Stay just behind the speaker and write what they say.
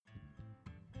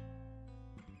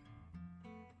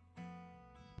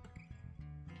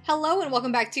Hello and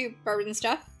welcome back to Bourbon and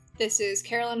Stuff. This is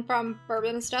Carolyn from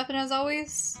Bourbon and Stuff, and as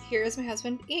always, here is my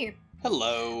husband, E.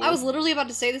 Hello. I was literally about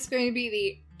to say this is going to be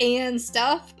the and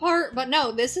stuff part, but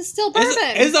no, this is still bourbon.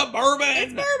 It's a bourbon.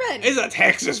 It's bourbon. It's a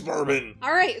Texas bourbon.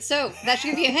 All right, so that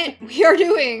should give you a hint. We are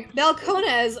doing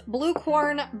Balcones Blue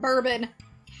Corn Bourbon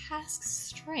Cask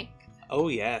Strength. Oh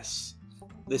yes.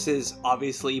 This is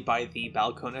obviously by the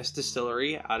Balcones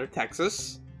Distillery out of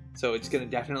Texas, so it's going to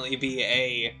definitely be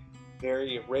a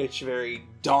very rich, very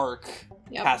dark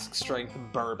cask strength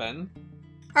bourbon.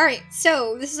 All right,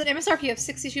 so this is an MSRP of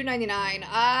 $62.99.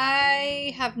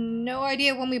 I have no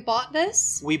idea when we bought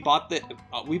this. We bought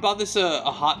this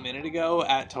a hot minute ago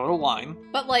at Total Wine.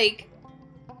 But like,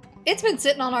 it's been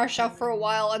sitting on our shelf for a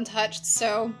while untouched,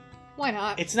 so why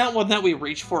not? It's not one that we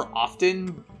reach for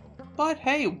often, but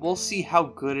hey, we'll see how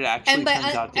good it actually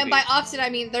turns out to be. And by often, I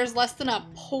mean there's less than a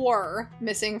pour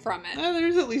missing from it.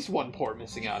 There's at least one pour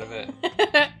missing out of it.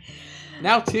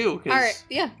 Now two. All right,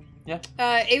 yeah. Yeah.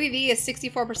 ABV is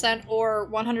 64% or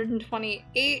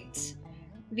 128.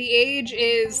 The age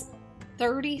is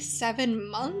 37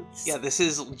 months. Yeah, this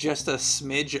is just a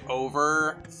smidge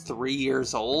over 3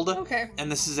 years old. Okay.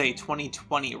 And this is a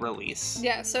 2020 release.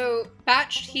 Yeah, so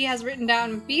batch he has written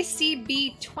down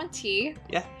BCB20.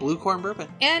 Yeah, blue corn bourbon.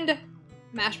 And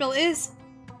mash bill is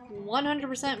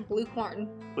 100% blue corn.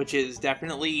 Which is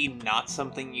definitely not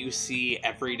something you see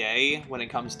every day when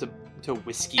it comes to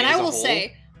whiskey and as a whole. And I will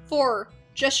say, for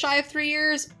just shy of 3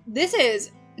 years, this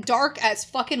is dark as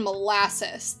fucking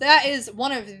molasses. That is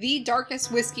one of the darkest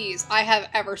whiskeys I have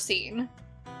ever seen.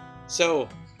 So,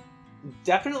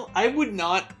 definitely, I would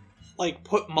not,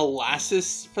 put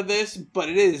molasses for this, but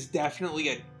it is definitely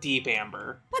a deep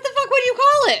amber. What the fuck would you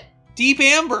call it? Deep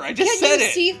amber, I just said it. Can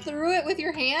you see through it with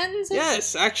your hands?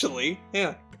 Yes, actually,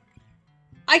 yeah.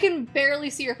 I can barely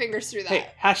see your fingers through that.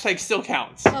 Hey, hashtag still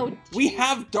counts. Oh, geez. We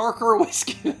have darker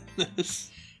whiskey than this.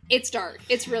 It's dark.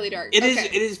 It's really dark. It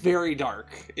is very dark.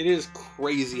 It is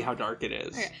crazy how dark it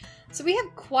is. Okay. So we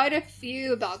have quite a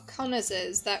few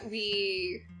Balconeses that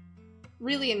we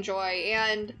really enjoy,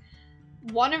 and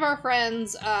one of our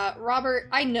friends, Robert,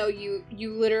 I know you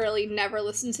literally never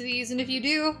listen to these, and if you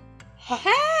do,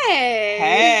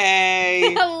 hey!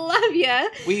 I love ya!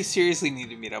 We seriously need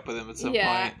to meet up with him at some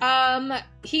point.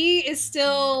 He is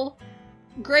still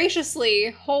graciously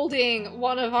holding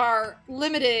one of our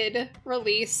limited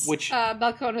release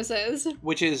Balconeses.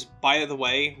 Which is, by the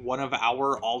way, one of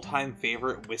our all-time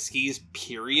favorite whiskeys,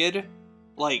 period.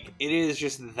 It is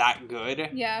just that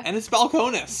good. Yeah. And it's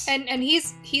Balcones. And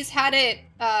he's had it,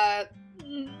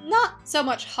 not so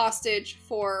much hostage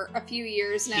for a few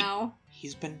years now.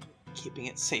 He's been keeping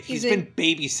it safe. He's been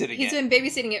babysitting it. He's been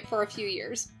babysitting it for a few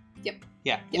years. Yep.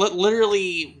 Yeah.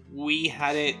 Literally, we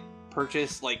had it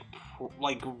purchased,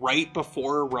 right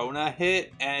before Rona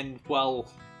hit, and,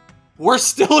 well, we're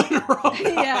still in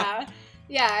Rona.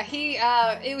 Yeah,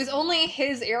 it was only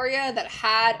his area that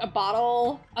had a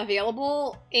bottle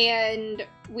available, and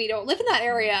we don't live in that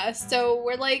area, so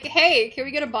we're like, hey, can we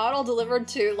get a bottle delivered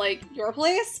to, your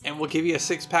place? And we'll give you a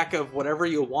 6-pack of whatever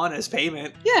you want as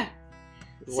payment. Yeah.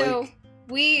 So,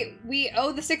 we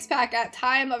owe the 6-pack at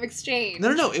time of exchange.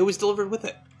 No, it was delivered with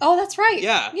it. Oh, that's right.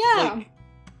 Yeah. Yeah.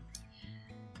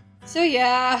 So,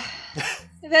 yeah,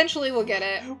 eventually we'll get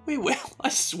it. We will, I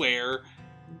swear.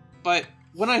 But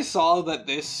when I saw that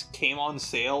this came on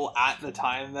sale at the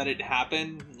time that it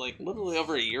happened, literally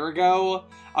over a year ago,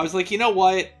 I was like, you know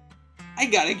what? I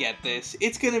gotta get this.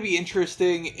 It's gonna be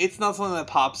interesting. It's not something that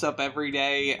pops up every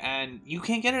day, and you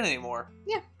can't get it anymore.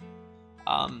 Yeah.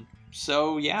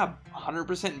 So, yeah,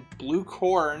 100% blue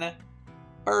corn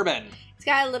bourbon. It's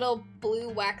got a little blue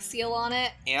wax seal on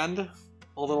it. And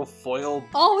a little foil.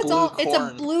 It's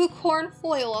a blue corn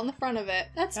foil on the front of it.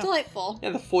 That's delightful.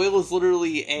 Yeah, the foil is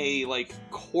literally a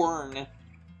corn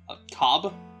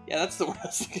cob. Yeah, that's the word I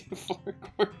was looking for.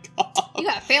 Corn cob. You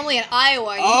got family in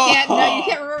Iowa. You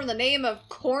can't remember the name of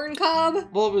corn cob.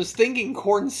 Well, I was thinking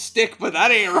corn stick, but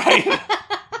that ain't right.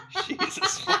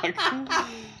 Jesus fuck.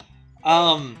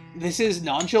 This is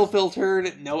non-chill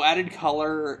filtered, no added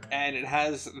color, and it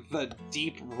has the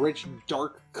deep, rich,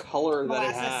 dark color that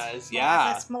it has.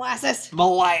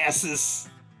 Molasses.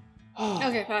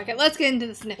 Okay, fuck it. Let's get into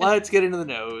the sniffing. Let's get into the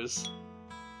nose.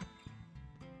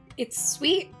 It's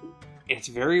sweet. It's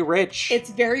very rich. It's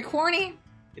very corny.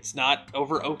 It's not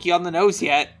over oaky on the nose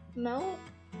yet. No.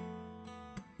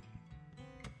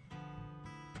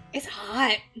 It's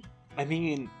hot. I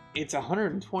mean, it's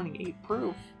 128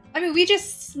 proof. I mean, we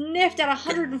just sniffed at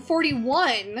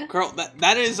 141. Girl,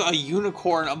 that is a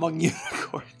unicorn among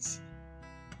unicorns.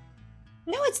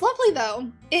 No, it's lovely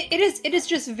though. It is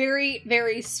just very,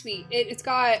 very sweet. It's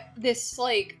got this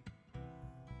like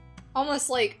almost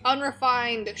like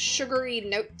unrefined sugary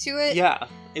note to it. Yeah.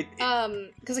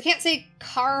 Because I can't say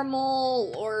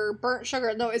caramel or burnt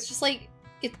sugar. No, it's just like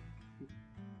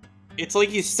it's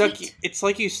like you stuck sweet. it's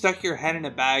like you stuck your head in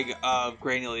a bag of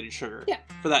granulated sugar. Yeah.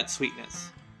 For that sweetness.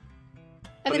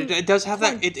 And But then it does have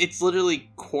corn. that. It's literally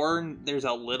corn. There's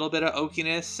a little bit of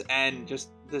oakiness and just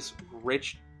this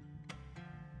rich,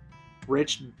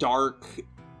 dark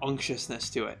unctuousness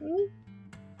to it.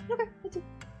 Okay, that's it.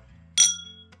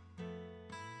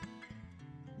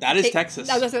 That is Texas.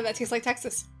 I was gonna say, that tastes like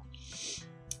Texas.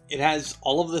 It has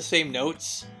all of the same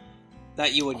notes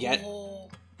that you would get, Oh.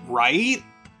 right?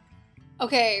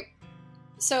 Okay,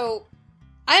 so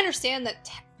I understand that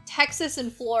Texas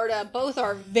and Florida both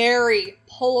are very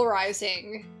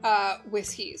polarizing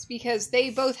whiskeys because they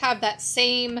both have that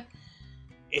same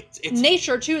It's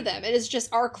nature to them. It is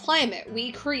just our climate.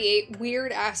 We create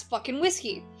weird ass fucking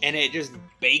whiskey. and it just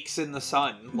bakes in the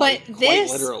sun, But like, quite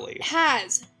this literally.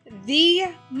 has the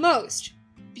most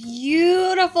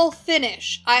beautiful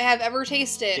finish I have ever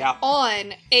tasted Yeah.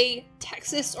 on a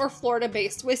Texas or Florida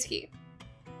based whiskey.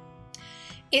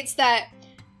 It's that,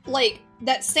 like,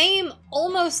 that same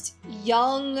almost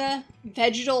young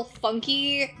vegetal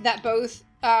funky that both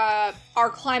our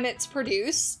climates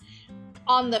produce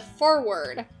on the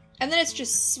forward. And then it's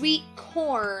just sweet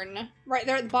corn right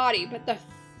there at the body. But the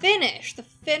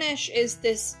finish is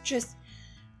this just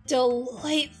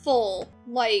delightful,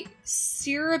 like,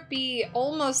 syrupy,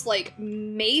 almost like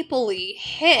mapley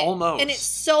hit. Almost. And it's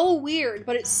so weird,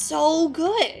 but it's so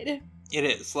good. It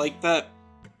is like that.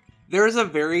 There is a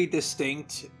very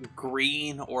distinct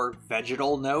green or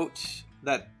vegetal note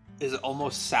that is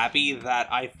almost sappy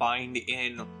that I find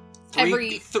in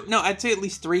I'd say at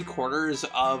least 3/4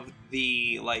 of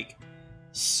the like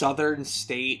southern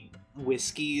state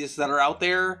whiskeys that are out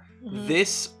there. Mhm.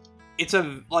 This, it's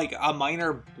a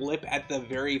minor blip at the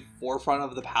very forefront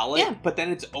of the palate, Yeah. but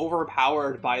then it's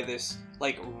overpowered by this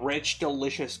like rich,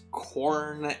 delicious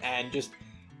corn and just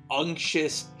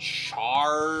unctuous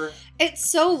char. It's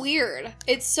so weird.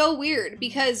 It's so weird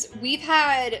because we've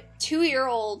had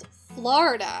 2-year-old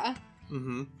Florida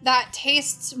Mm-hmm. that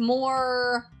tastes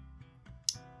more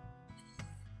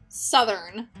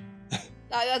southern.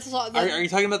 That's all. Are you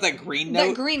talking about that green note?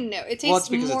 That green note. It tastes Well, it's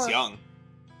because more, it's young.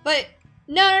 But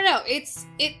no.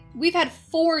 We've had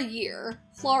 4-year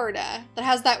Florida that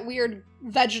has that weird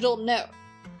vegetal note.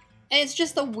 And it's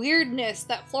just the weirdness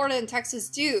that Florida and Texas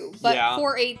do. But Yeah.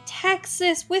 for a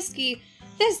Texas whiskey,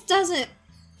 this doesn't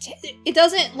it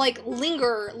doesn't like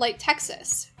linger like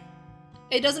Texas.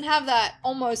 It doesn't have that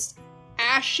almost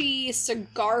ashy,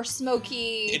 cigar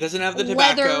smoky, It doesn't have the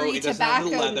tobacco. leathery It doesn't have the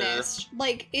leather. tobacco-ness.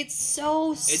 Like, it's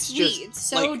so It's sweet, just,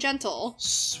 so like, gentle.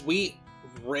 Sweet,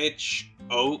 rich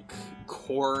oak,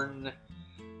 corn.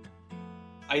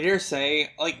 I dare say,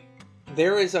 like,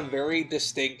 there is a very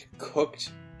distinct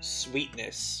cooked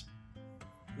sweetness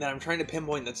that I'm trying to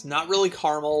pinpoint that's not really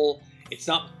caramel. It's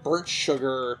not burnt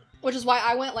sugar. Which is why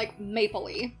I went, like,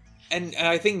 mapley. And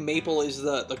I think maple is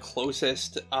the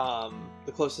closest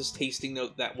tasting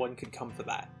note that one could come for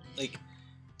that. Like,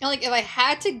 And, like, if I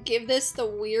had to give this the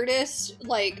weirdest,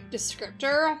 like,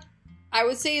 descriptor, I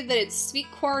would say that it's sweet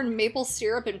corn, maple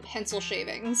syrup, and pencil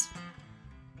shavings.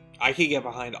 I could get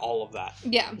behind all of that.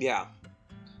 Yeah. Yeah.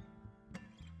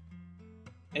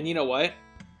 And you know what?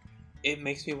 It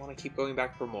makes me want to keep going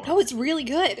back for more. No, it's really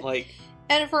good. Like,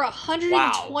 And for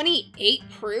 128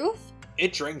 proof,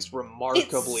 it drinks remarkably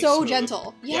it's so smooth.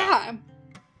 gentle. Yeah.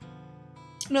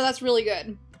 No, that's really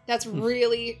good. That's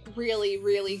really, really,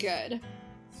 really good.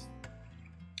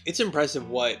 It's impressive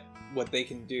what they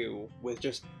can do with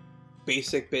just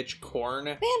basic bitch corn.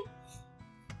 Man,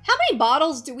 how many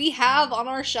bottles do we have on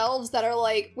our shelves that are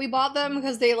like, we bought them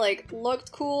because they like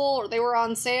looked cool or they were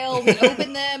on sale, we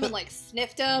opened them and like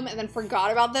sniffed them and then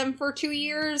forgot about them for 2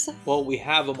 years? Well, we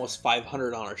have almost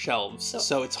 500 on our shelves, So-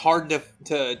 so it's hard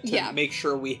to Yeah. make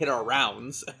sure we hit our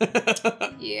rounds.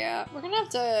 Yeah, we're gonna have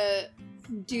to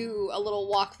do a little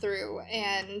walkthrough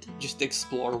and Just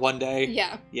explore one day.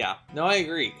 yeah. Yeah. No, I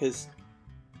agree, because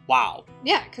wow.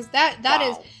 Yeah, because that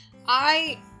is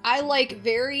Wow. I like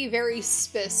very, very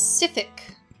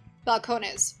specific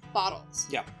Balcones bottles.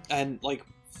 Yeah, and like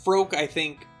Froke, I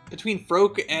think between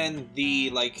Froke and the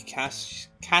like cask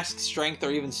strength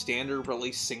or even standard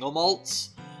release single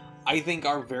malts, I think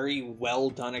are very well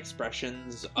done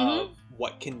expressions of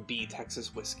what can be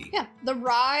Texas whiskey. Yeah, the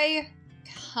rye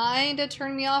kind of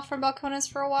turned me off from Balcones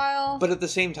for a while. But at the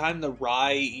same time, the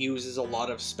rye uses a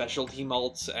lot of specialty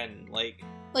malts and like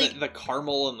Like the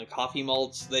caramel and the coffee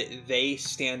malts, they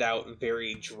stand out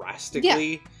very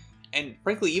drastically. And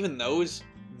frankly, even those,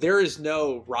 there is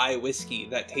no rye whiskey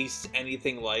that tastes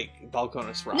anything like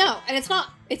Balcones rye. no, and it's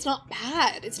not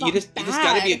bad. It's not You just bad.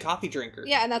 gotta be a coffee drinker.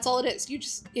 Yeah, and that's all it is.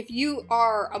 If you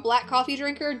are a black coffee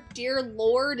drinker, dear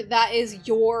Lord, that is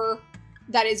your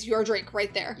drink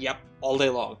right there. Yep, all day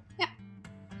long. Yeah.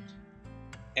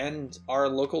 And our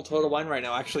local Total Wine right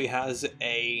now actually has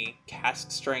a cask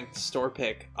strength store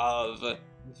pick of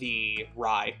the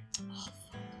rye.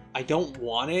 I don't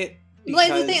want it. But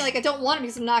that's the thing, like, I don't want it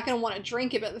because I'm not going to want to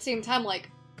drink it, but at the same time, like,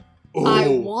 Ooh. I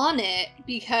want it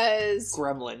because...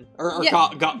 Gremlin. Or Yeah,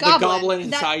 the goblin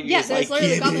inside you yes, is that's like,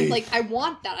 literally the "Give goblin. me." Like, I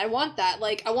want that.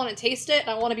 Like, I want to taste it,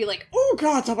 and I want to be like, oh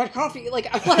god, so much coffee. Like,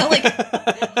 I want to, like,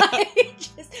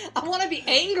 I want to be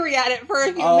angry at it for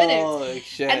a few minutes. Oh,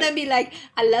 shit. And then be like,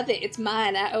 I love it, it's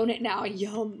mine, I own it now,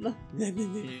 yum.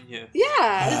 Yeah.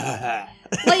 Yeah.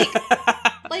 Like,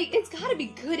 it's gotta be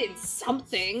good in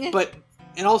something. But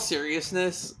in all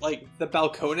seriousness, like, the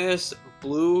Balcones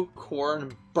Blue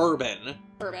Corn Bourbon.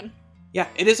 Bourbon. Yeah,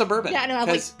 it is a bourbon. Yeah, no, I'm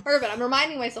like, bourbon. I'm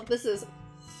reminding myself this is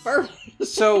bourbon.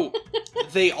 So,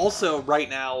 they also right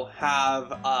now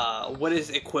have what is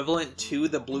equivalent to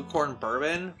the Blue Corn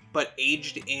Bourbon, but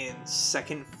aged in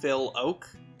second fill oak,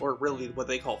 or really what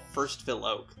they call first fill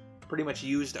oak. Pretty much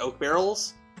used oak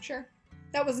barrels. Sure.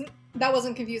 That wasn't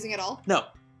confusing at all. No.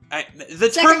 The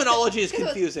terminology is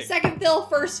confusing. Second fill,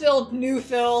 first fill, new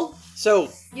fill. So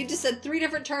You just said three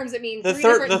different terms that mean the three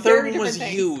third different one very was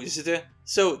different used.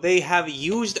 So they have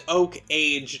used oak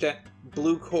aged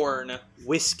blue corn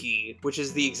whiskey, which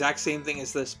is the exact same thing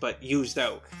as this, but used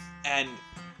oak. And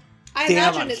I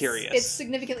damn, imagine I'm curious. it's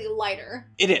significantly lighter.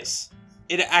 It is.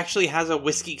 It actually has a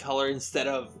whiskey color instead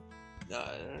of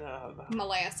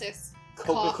Molasses.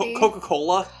 Coffee.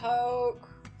 Coca-Cola. Coke.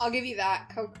 I'll give you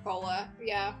that. Coca-Cola.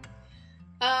 Yeah.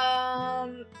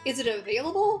 Is it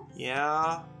available?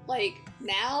 Yeah. Like,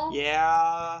 now?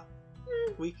 Yeah.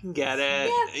 We can get it.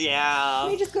 Yeah.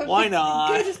 Can we just go Why not?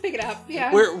 Can we just pick it up?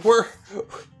 Yeah. We are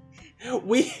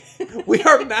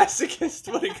masochists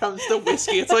when it comes to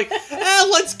whiskey. It's like,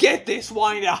 let's get this.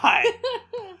 Why not?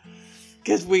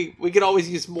 Because we could always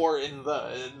use more in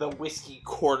the whiskey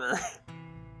corner.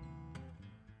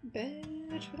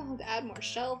 Bitch, we'll have to add more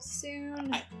shelves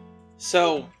soon.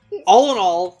 So, all in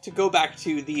all, to go back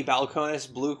to the Balcones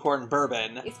Blue Corn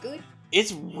Bourbon, It's good.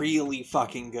 it's really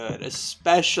fucking good,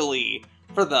 especially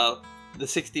for the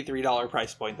 $63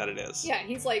 price point that it is. Yeah,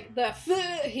 he's like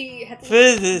he had to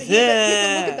look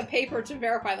at the paper to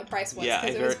verify the price was. Yeah,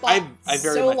 because it was bought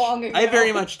long ago. I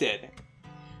very much did.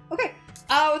 Okay.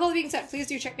 With all that being said, please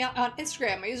do check me out on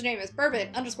Instagram. My username is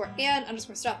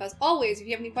bourbon_and_stuff. As always, if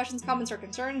you have any questions, comments, or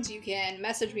concerns, you can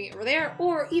message me over there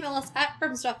or email us at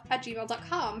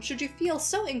bourbonstuff@gmail.com. Should you feel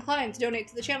so inclined to donate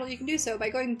to the channel, you can do so by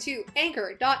going to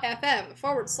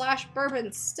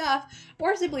anchor.fm/bourbonstuff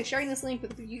or simply sharing this link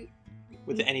with you.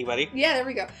 With anybody. Yeah, there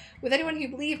we go. With anyone who you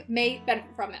believe may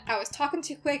benefit from it. I was talking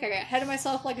too quick. I got ahead of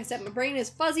myself. Like I said, my brain is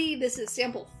fuzzy. This is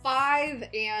sample 5,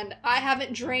 and I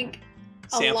haven't drank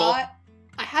a lot.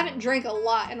 I haven't drank a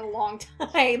lot in a long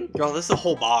time. Girl, this is a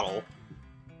whole bottle.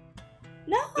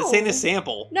 No. This ain't a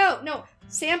sample. No.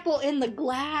 Sample in the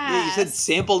glass. Yeah, you said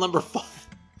sample number 5.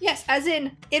 Yes, as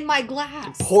in my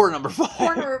glass. Pour number 5.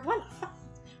 Pour number 1.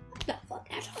 What the fuck?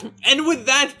 And with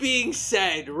that being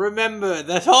said, remember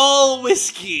that all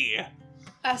whiskey,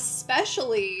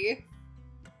 especially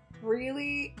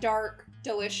really dark,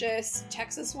 delicious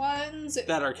Texas ones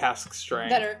that are cask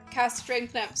strength, and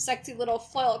have sexy little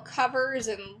foil covers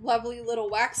and lovely little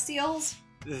wax seals,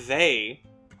 they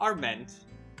are meant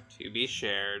to be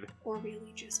shared. Or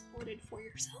really just hoarded for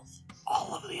yourself.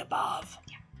 All of the above.